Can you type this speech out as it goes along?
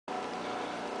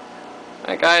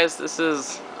Alright guys, this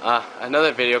is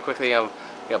another video quickly of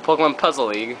Pokemon Puzzle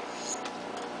League.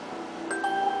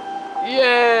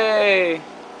 Yay!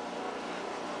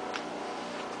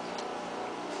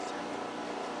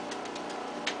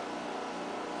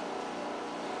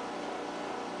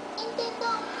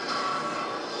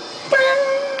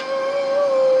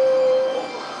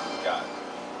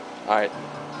 Alright.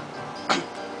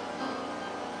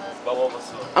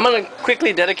 I'm gonna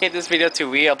quickly dedicate this video to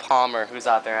RheARRRRRRRRGH, who's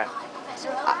out there.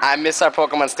 I miss our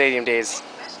Pokemon Stadium days.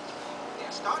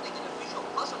 They're starting an official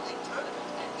Puzzle League tournament,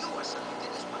 and you are selected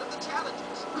as one of the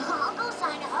challengers. I'll go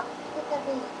sign up.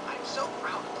 I'm so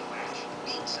proud of you, Ash.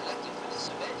 Being selected for this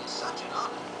event is such an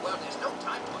honor. Well, there's no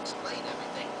time to explain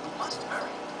everything. You must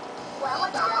hurry. Well,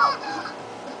 let's go.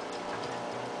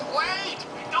 Wait!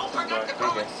 Don't forget to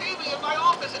come and see me in my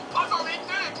office at Puzzle League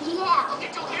Village. Yeah.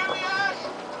 Did you hear me, Ash?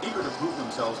 Eager to prove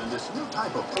themselves in this new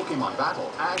type of Pokemon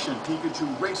battle, Ash and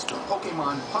Pikachu race to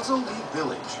Pokemon Puzzle League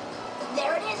Village.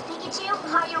 There it is, Pikachu.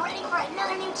 Are you ready for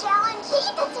another new challenge?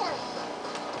 Pikachu!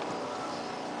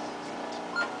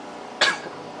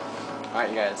 Alright,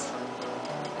 you guys.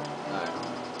 Alright.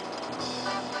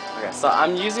 Okay, so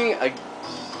I'm using a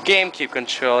GameCube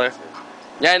controller.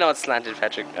 Yeah, I know it's slanted,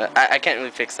 Patrick. I can't really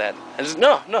fix that. I just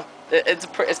no. This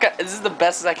is the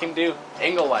best as I can do,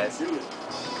 angle-wise. Okay.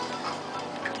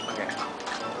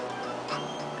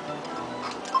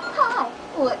 Hi.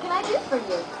 What can I do for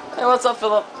you? Hey, what's up,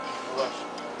 Philip?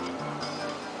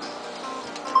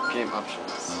 Game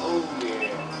options. Oh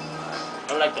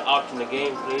yeah. I like the option the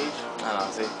game, please. I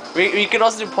don't know, see. We could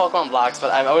also do Pokemon blocks,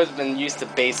 but I've always been used to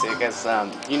basic as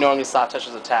you normally soft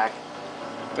touches attack.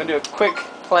 I'm gonna do a quick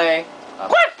play.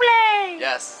 Quick play!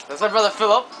 Yes, that's my brother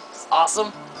Philip. It's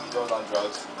awesome. He goes on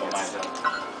drugs. Don't mind him.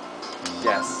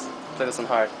 Yes, play this one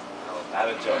hard. No, not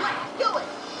a joke. Do it.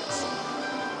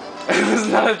 It's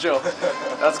not a joke.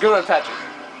 That's a good one, Patrick.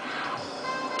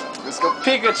 Let's go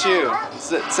Pikachu.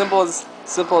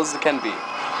 Simple as it can be.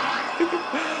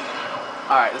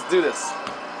 Alright, let's do this.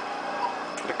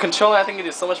 The controller I think can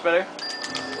do so much better.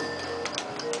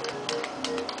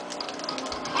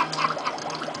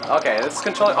 Okay, this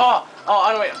controller. Oh,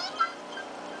 no, wait.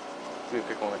 Let me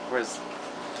pick one. Where's?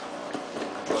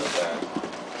 What is that?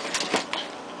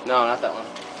 No, not that one.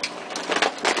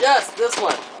 Yes, this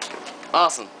one.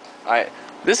 Awesome. Alright,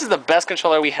 this is the best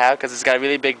controller we have because it's got a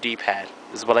really big D-pad.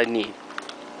 This is what I need.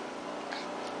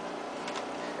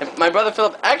 And my brother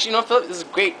Philip, actually, you know, Philip, this is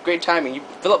great timing.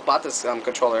 Philip bought this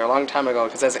controller a long time ago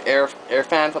because it has an air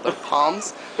fan for the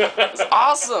palms. It's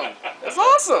awesome. It's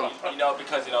awesome. You know,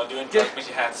 because doing drugs makes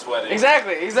your hands sweaty.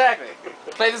 Exactly.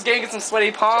 Play this game, get some sweaty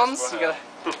palms. You gotta.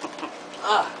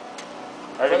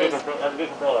 That's a good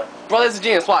controller. Brother's a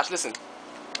genius. Watch, listen.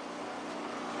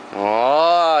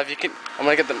 Oh, if you can, I'm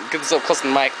gonna get this up close to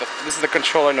the mic. This is the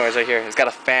controller noise right here. It's got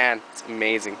a fan. It's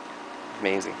amazing.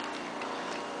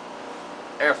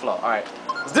 Airflow. All right,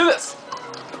 let's do this.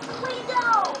 Way to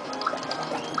go.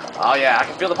 Oh yeah, I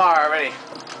can feel the power already.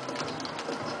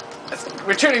 It's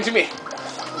returning to me.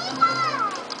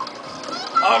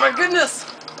 Oh my goodness!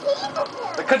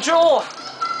 The control!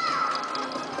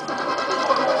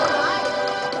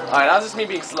 Alright, that was just me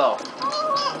being slow.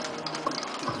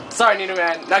 Sorry, Nino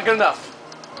man, not good enough.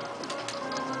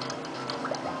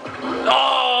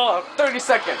 Oh, 30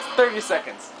 seconds.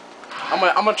 I'm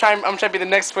gonna try to be the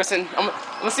next person. I'm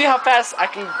gonna see how fast I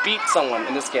can beat someone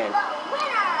in this game.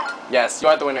 Yes, you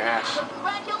are the winner, Ash.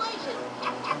 Congratulations.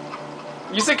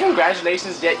 You said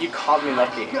congratulations, yet you called me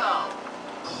lucky. Go.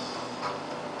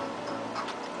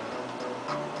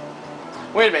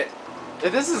 Wait a minute.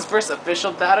 If this is his first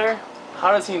official batter,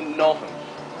 how does he know him?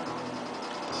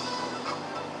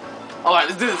 Alright,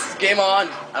 let's do this. Game on.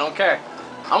 I don't care.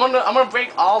 I'm gonna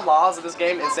break all laws of this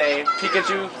game and say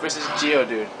Pikachu versus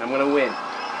Geodude. I'm gonna win.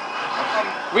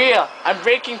 Real. I'm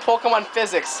breaking Pokemon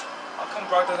physics. How come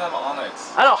Brock doesn't have an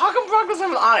Onyx? I know. How come Brock doesn't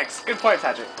have an Onyx? Good point,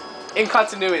 Patrick. In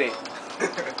continuity.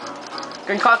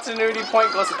 In continuity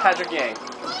point goes to Patrick Yang.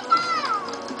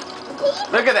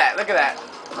 Look at that.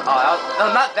 Oh,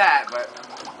 no, not that, but...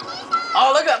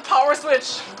 Oh, look at that power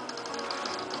switch!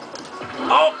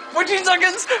 Oh, 14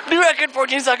 seconds! New record,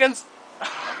 14 seconds!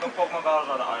 No Pokemon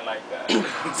battles aren't like that.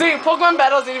 See, Pokemon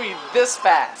battles need to be this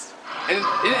fast. And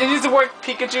it needs to work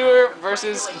Pikachu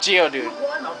versus Geodude.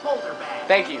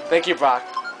 Thank you, Brock.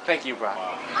 Are you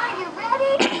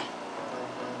ready?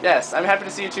 Yes, I'm happy to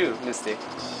see you too, Misty.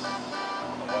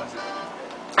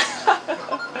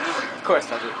 Of course,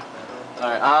 Patrick.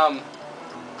 Alright,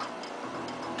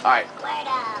 Alright.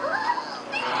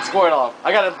 Squirtle.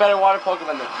 I got a better water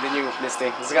Pokemon than you,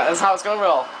 Misty. This is how it's gonna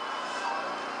roll.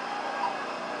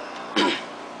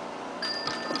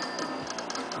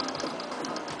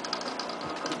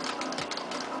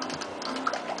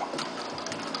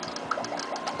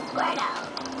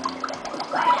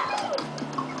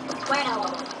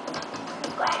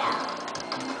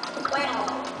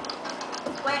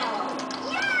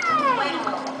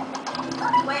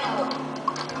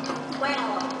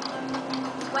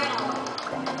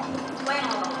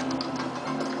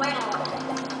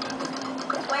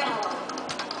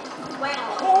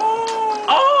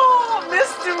 Oh,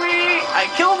 mystery! I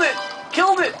killed it!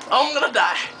 Killed it! Oh, I'm gonna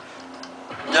die.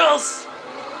 Yes!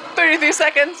 33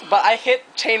 seconds, but I hit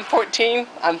chain 14.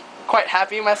 I'm quite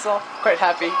happy myself. Quite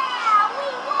happy.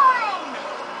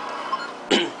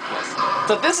 Yes.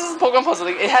 So this is Pokemon Puzzle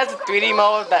League. It has a 3D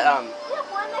mode that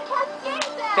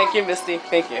Thank you, Misty.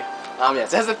 Thank you.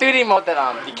 Yes, it has a 3D mode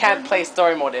that you can't play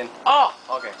story mode in. Oh,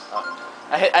 okay. Oh.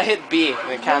 I hit B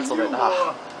and it canceled it.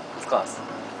 Ah, it's close.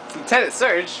 It's Lieutenant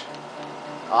Surge.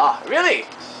 Ah, really?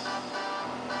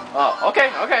 Oh,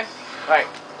 okay, okay. Alright.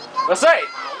 That's right.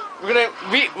 We're gonna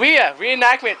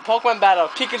reenactment Pokemon battle.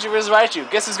 Pikachu vs Raichu.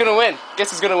 Guess who's gonna win? Guess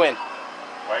who's gonna win?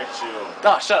 Raichu.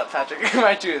 Oh, shut up, Patrick.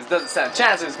 Raichu doesn't stand a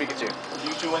chance against Pikachu.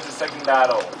 Pikachu wins the second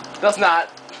battle. That's not.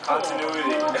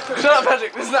 Continuity. Shut up,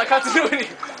 Patrick. This is not continuity.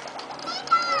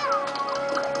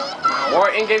 More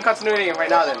in-game continuity right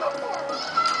now, then.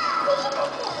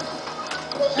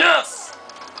 Yes.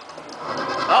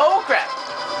 Oh crap.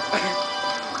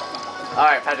 All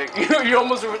right, Patrick. You're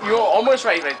almost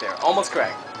right there. Almost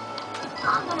correct.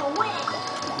 I'm gonna win.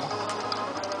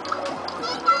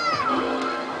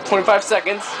 25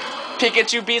 seconds.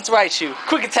 Pikachu beats Raichu.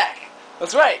 Quick attack.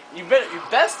 That's right. You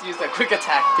best use that quick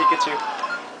attack, Pikachu.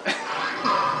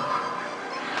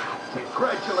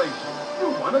 Congratulations, you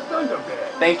won a Thunder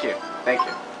Bed. Thank you. Thank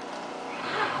you.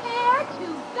 Prepare to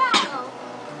battle.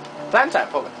 Plant type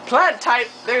Pokemon. Plant type?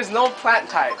 There's no plant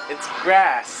type. It's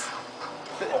grass.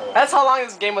 That's how long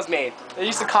this game was made. They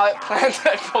used to call it plant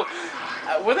type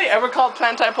Pokemon. Were they ever called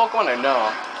plant type Pokemon or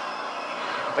no?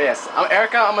 But yes, I'm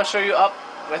Erica. I'm gonna show you up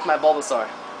with my Bulbasaur.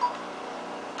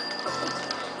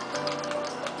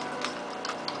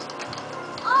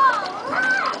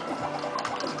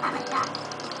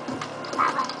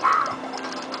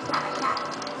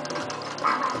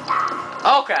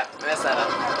 Oh crap! I messed that up.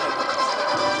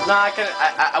 No, I couldn't.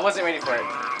 I wasn't ready for it.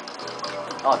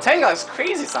 Oh, Tangela is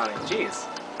crazy sounding. Jeez.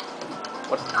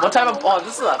 What type of? Oh,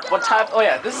 this is a what type? Oh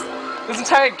yeah, this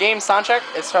entire game soundtrack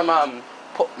is from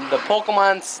the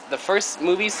Pokemon's the first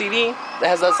movie CD that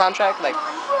has that soundtrack. Like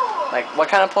what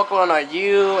kind of Pokemon are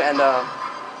you? And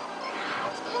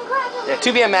yeah,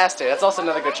 To Be a Master. That's also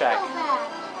another good track.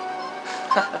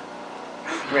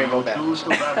 Rainbow Badge.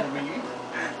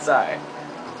 Sorry.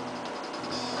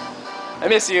 I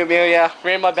miss you, Amelia.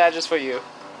 Rainbow Badges for you.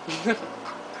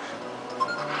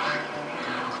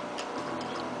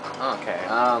 Okay,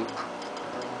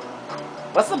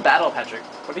 what's the battle, Patrick?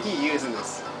 What did he use in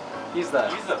this? He's the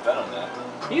Venomet.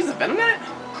 He used the Venomet?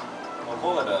 Well,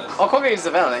 Koga does. Oh, Koga used the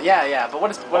Venomet. Yeah, but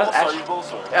what is actually?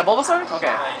 Bulbasaur. Yeah, Bulbasaur? Okay.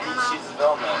 Yeah, she's the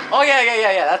Venomet. Oh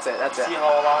yeah. That's it. See how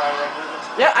long I remember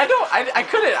this? Yeah, I know. I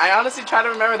couldn't. I honestly tried to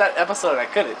remember that episode. I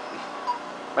couldn't.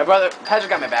 My brother Patrick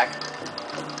got my back.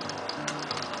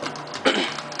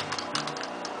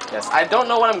 Yes, I don't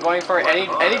know what I'm going for.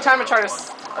 Anytime I try to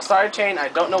start a chain, I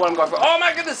don't know what I'm going for. Oh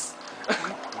my goodness!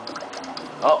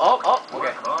 oh,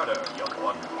 okay.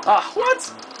 Ah,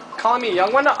 what? Calling me a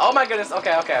young one now? Oh my goodness.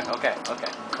 Okay. I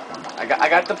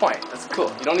got the point. That's cool.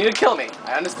 You don't need to kill me.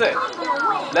 I understood.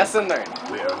 Lesson learned.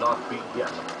 We are not beat yet.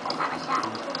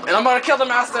 And I'm gonna kill the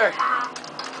master.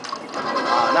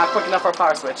 Not quick enough for a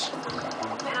power switch.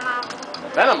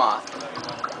 Venomoth.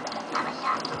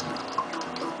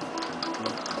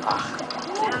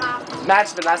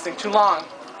 Match's been lasting too long.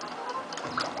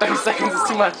 30 seconds is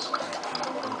too much.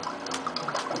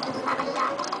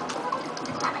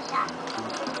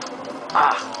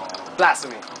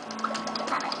 Blasphemy.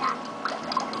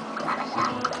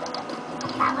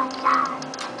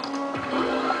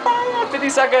 50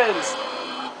 seconds.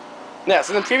 Yeah,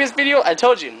 so in the previous video, I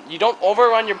told you, you don't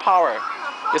overrun your power.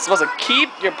 You're supposed to keep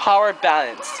your power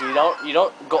balanced. You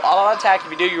don't go all out attack.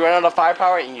 If you do, you run out of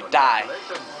firepower and you die.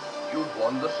 You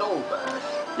won the Soul Badge.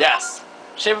 Yes.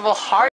 Shape of a heart.